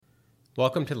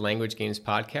Welcome to the Language Games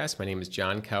Podcast. My name is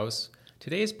John Kaus.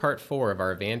 Today is part 4 of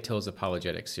our Van Til's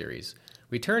Apologetics series.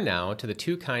 We turn now to the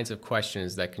two kinds of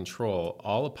questions that control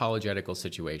all apologetical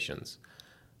situations.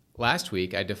 Last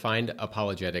week, I defined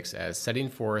apologetics as setting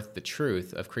forth the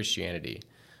truth of Christianity.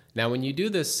 Now, when you do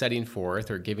this setting forth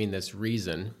or giving this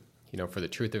reason, for the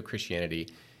truth of Christianity,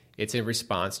 it's in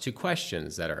response to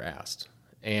questions that are asked.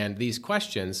 And these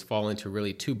questions fall into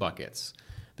really two buckets.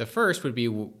 The first would be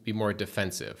more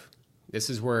defensive. This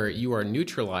is where you are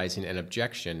neutralizing an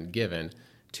objection given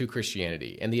to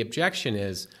Christianity. And the objection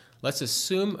is, let's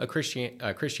assume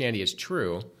Christianity is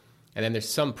true, and then there's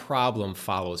some problem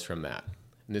follows from that.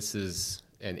 And this is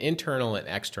an internal and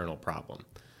external problem.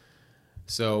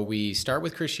 So we start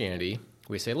with Christianity.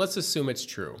 We say, let's assume it's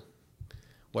true.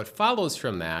 What follows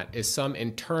from that is some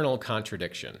internal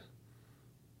contradiction.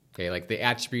 Okay, like the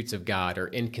attributes of God are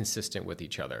inconsistent with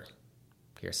each other.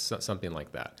 Okay, something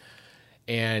like that.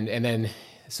 And then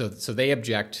so they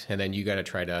object, and then you got to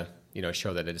try to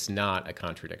show that it's not a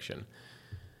contradiction.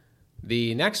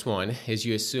 The next one is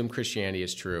you assume Christianity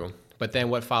is true, but then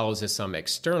what follows is some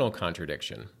external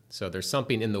contradiction. So there's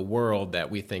something in the world that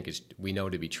we know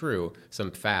to be true,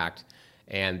 some fact,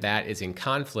 and that is in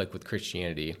conflict with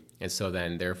Christianity. And so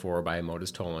then, therefore, by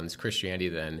modus tollens, Christianity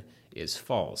then is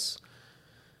false.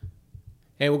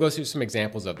 And we'll go through some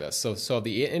examples of this. So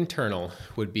the internal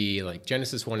would be like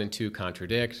Genesis 1 and 2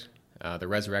 contradict, the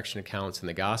resurrection accounts and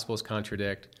the Gospels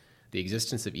contradict, the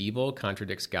existence of evil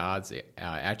contradicts God's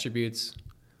attributes,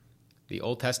 the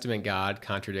Old Testament God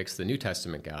contradicts the New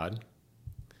Testament God,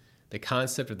 the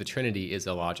concept of the Trinity is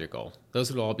illogical.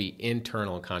 Those would all be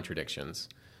internal contradictions.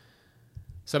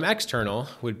 Some external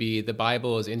would be the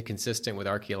Bible is inconsistent with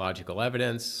archaeological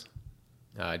evidence,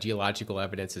 geological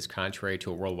evidence is contrary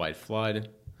to a worldwide flood.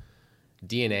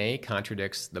 DNA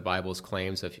contradicts the Bible's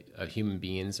claims of human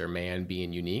beings or man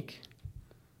being unique.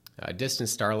 Distant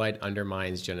starlight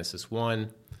undermines Genesis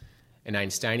 1. An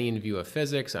Einsteinian view of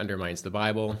physics undermines the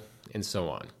Bible, and so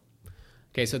on.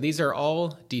 Okay, so these are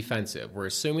all defensive. We're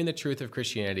assuming the truth of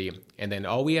Christianity, and then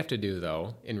all we have to do,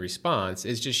 though, in response,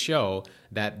 is just show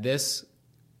that this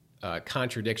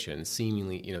contradiction,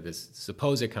 seemingly, this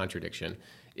supposed contradiction,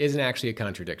 isn't actually a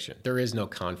contradiction. There is no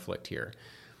conflict here.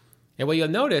 And what you'll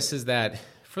notice is that,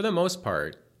 for the most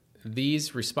part,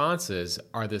 these responses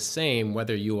are the same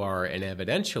whether you are an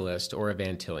evidentialist or a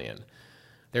Van Tillian.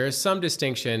 There is some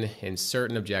distinction in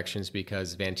certain objections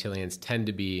because Van Tillians tend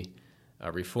to be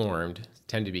Reformed,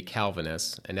 tend to be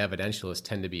Calvinists, and evidentialists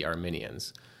tend to be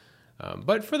Arminians.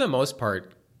 But for the most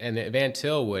part, and Van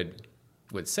Til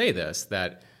would say this,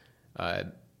 that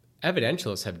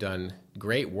evidentialists have done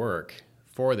great work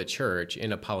for the church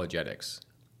in apologetics,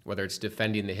 whether it's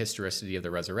defending the historicity of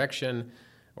the resurrection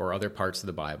or other parts of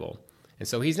the Bible. And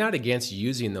so he's not against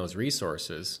using those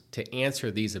resources to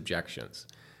answer these objections.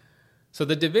 So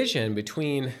the division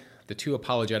between the two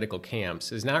apologetical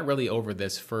camps is not really over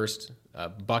this first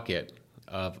bucket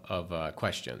of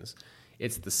questions.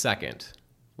 It's the second,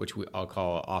 which I'll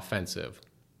call offensive.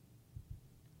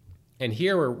 And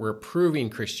here we're proving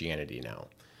Christianity now.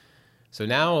 So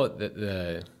now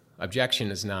the objection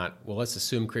is not, well, let's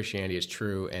assume Christianity is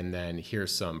true, and then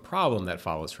here's some problem that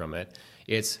follows from it.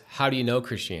 It's, how do you know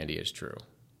Christianity is true?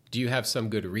 Do you have some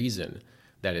good reason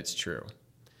that it's true?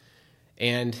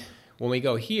 And when we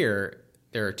go here,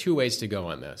 there are two ways to go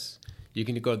on this. You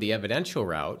can go the evidential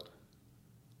route,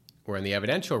 where in the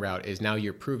evidential route is now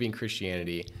you're proving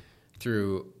Christianity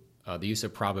through the use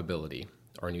of probability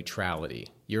or neutrality.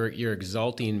 You're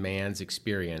exalting man's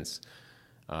experience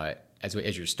as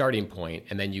your starting point,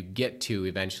 and then you get to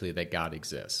eventually that God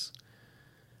exists.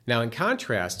 Now, in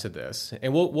contrast to this,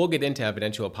 and we'll get into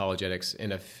evidential apologetics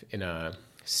in a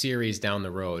series down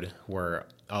the road where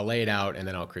I'll lay it out and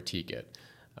then I'll critique it.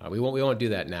 We won't do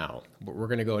that now, but we're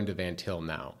going to go into Van Til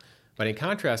now. But in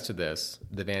contrast to this,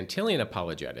 the Van Tillian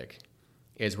apologetic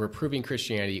is we're proving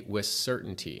Christianity with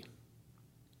certainty.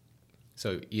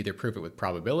 So either prove it with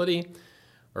probability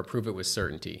or prove it with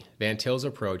certainty. Van Til's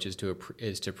approach is to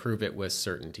prove it with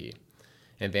certainty.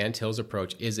 And Van Til's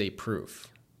approach is a proof.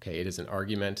 Okay, it is an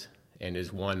argument and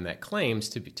is one that claims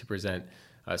to present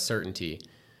certainty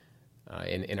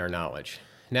in our knowledge.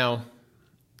 Now,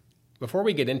 before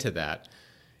we get into that,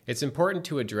 it's important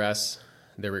to address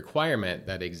the requirement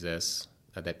that exists,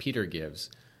 that Peter gives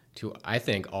to, I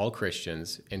think, all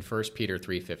Christians in 1 Peter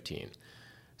 3:15.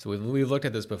 So we've looked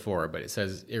at this before, but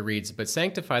it reads, "But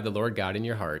sanctify the Lord God in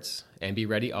your hearts, and be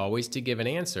ready always to give an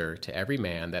answer to every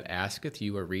man that asketh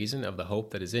you a reason of the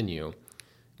hope that is in you,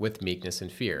 with meekness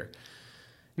and fear."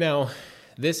 Now,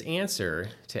 this answer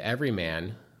to every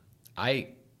man,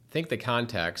 I think the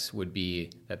context would be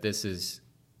that this is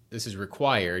this is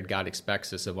required. God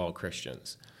expects this of all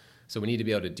Christians. So we need to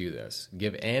be able to do this,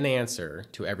 give an answer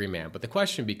to every man. But the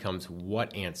question becomes,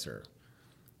 what answer?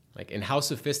 And how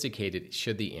sophisticated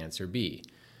should the answer be?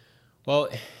 Well,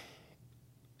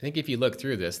 I think if you look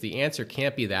through this, the answer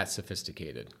can't be that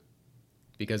sophisticated,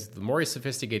 because the more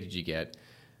sophisticated you get,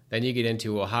 then you get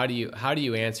into, well, how do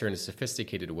you answer in a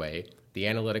sophisticated way the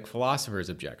analytic philosopher's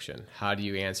objection? How do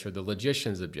you answer the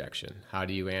logician's objection? How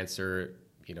do you answer,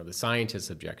 the scientist's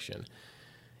objection?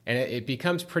 And it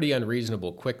becomes pretty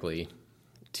unreasonable quickly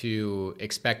to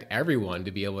expect everyone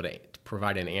to be able to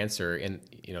provide an answer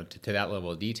to that level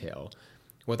of detail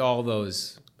with all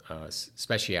those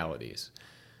specialities.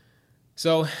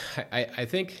 So I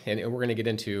think, and we're going to get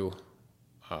into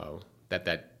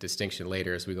that distinction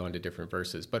later as we go into different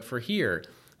verses. But for here,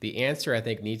 the answer, I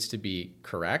think, needs to be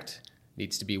correct,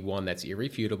 needs to be one that's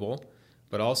irrefutable,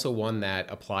 but also one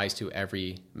that applies to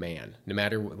every man, no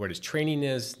matter what his training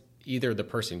is, either the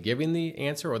person giving the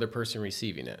answer or the person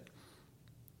receiving it.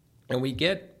 And we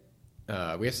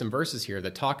have some verses here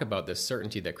that talk about this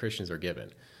certainty that Christians are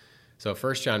given. So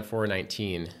 1 John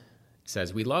 4:19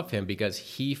 says, we love him because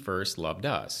he first loved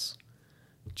us.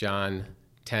 John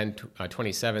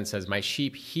 10:27 says, my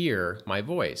sheep hear my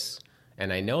voice,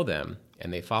 and I know them,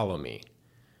 and they follow me.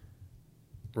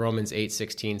 Romans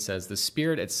 8:16 says, the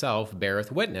Spirit itself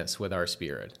beareth witness with our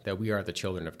spirit that we are the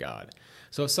children of God.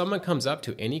 So if someone comes up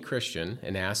to any Christian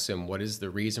and asks him, what is the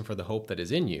reason for the hope that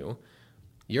is in you?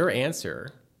 Your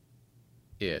answer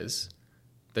is,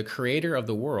 the Creator of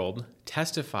the world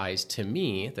testifies to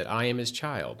me that I am his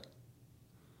child.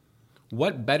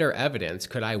 What better evidence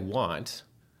could I want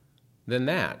than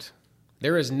that?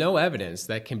 There is no evidence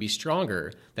that can be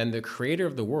stronger than the Creator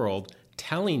of the world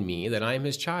telling me that I am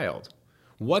his child.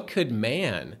 What could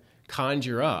man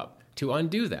conjure up to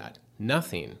undo that?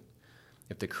 Nothing.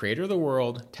 If the Creator of the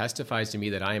world testifies to me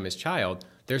that I am his child,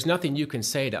 there's nothing you can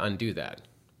say to undo that.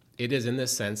 It is, in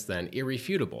this sense, then,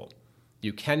 irrefutable.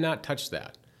 You cannot touch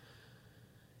that.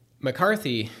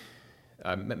 McCarthy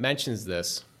mentions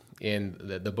this in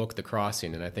the book The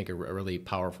Crossing, and I think a really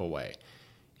powerful way.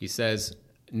 He says,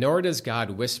 nor does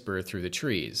God whisper through the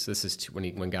trees. This is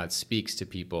when God speaks to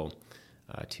people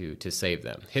to save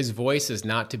them. His voice is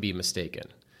not to be mistaken.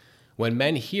 When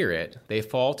men hear it, they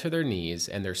fall to their knees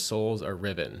and their souls are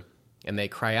riven, and they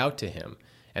cry out to him,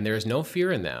 and there is no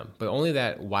fear in them, but only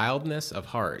that wildness of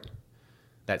heart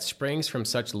that springs from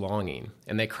such longing,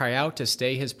 and they cry out to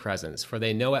stay his presence, for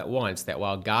they know at once that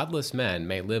while godless men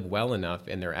may live well enough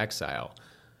in their exile,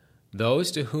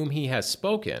 those to whom he has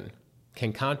spoken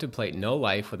can contemplate no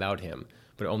life without him,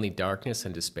 but only darkness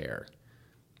and despair.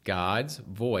 God's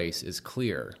voice is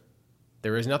clear.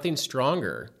 There is nothing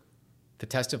stronger to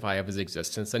testify of his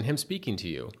existence than him speaking to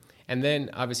you. And then,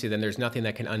 obviously, there's nothing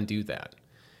that can undo that.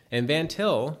 And Van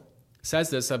Til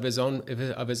says this of his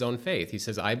own faith. He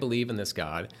says, I believe in this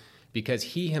God because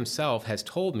he himself has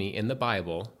told me in the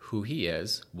Bible who he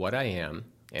is, what I am,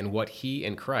 and what he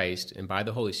in Christ and by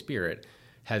the Holy Spirit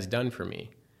has done for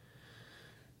me.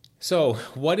 So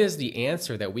what is the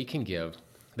answer that we can give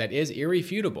that is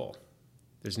irrefutable?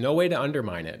 There's no way to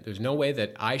undermine it. There's no way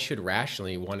that I should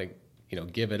rationally want to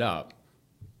give it up,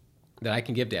 that I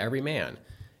can give to every man.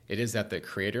 It is that the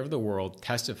Creator of the world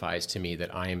testifies to me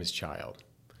that I am his child.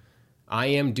 I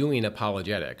am doing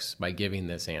apologetics by giving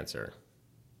this answer.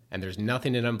 And there's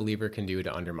nothing an unbeliever can do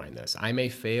to undermine this. I may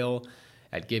fail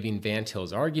at giving Van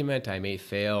Til's argument. I may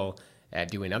fail at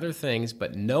doing other things,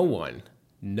 but no one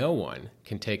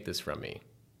can take this from me.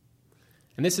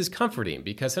 And this is comforting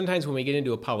because sometimes when we get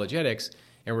into apologetics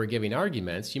and we're giving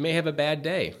arguments, you may have a bad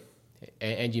day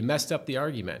and you messed up the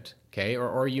argument, okay?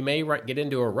 Or you may get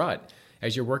into a rut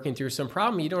as you're working through some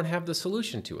problem. You don't have the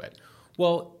solution to it.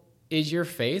 Well, is your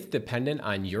faith dependent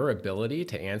on your ability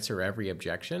to answer every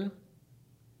objection?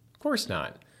 Of course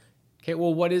not. Okay,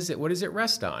 well, what is it? What does it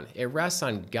rest on? It rests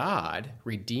on God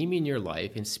redeeming your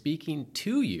life and speaking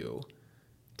to you,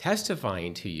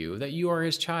 testifying to you that you are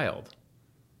his child.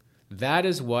 That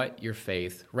is what your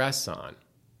faith rests on.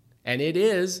 And it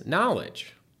is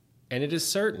knowledge, and it is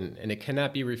certain, and it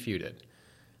cannot be refuted.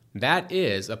 That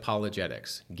is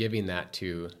apologetics, giving that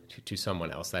to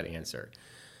someone else, that answer.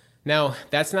 Now,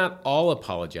 that's not all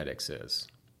apologetics is,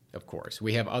 of course.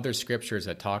 We have other scriptures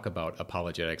that talk about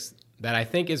apologetics that I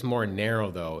think is more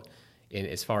narrow, though, in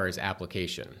as far as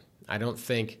application. I don't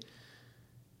think,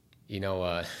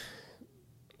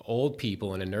 old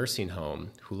people in a nursing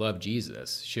home who love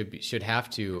Jesus should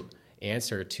have to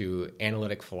answer to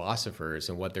analytic philosophers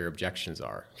and what their objections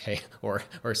are, okay, or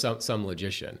some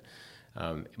logician.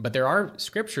 But there are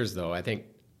scriptures, though, I think,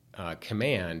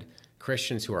 command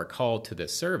Christians who are called to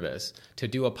this service to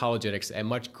do apologetics at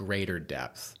much greater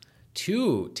depth,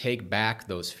 to take back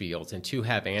those fields and to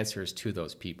have answers to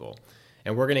those people.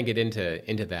 And we're going to get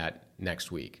into that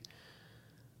next week.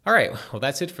 All right, well,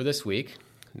 that's it for this week.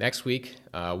 Next week,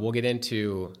 we'll get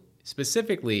into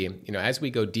specifically, as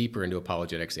we go deeper into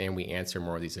apologetics and we answer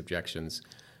more of these objections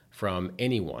from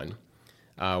anyone,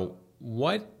 and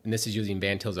this is using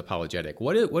Van Til's apologetic,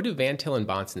 what do Van Til and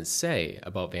Bahnsen say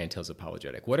about Van Til's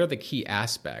apologetic? What are the key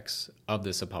aspects of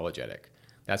this apologetic?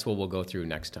 That's what we'll go through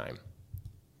next time.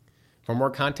 For more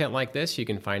content like this, you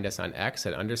can find us on X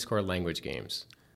at _language games.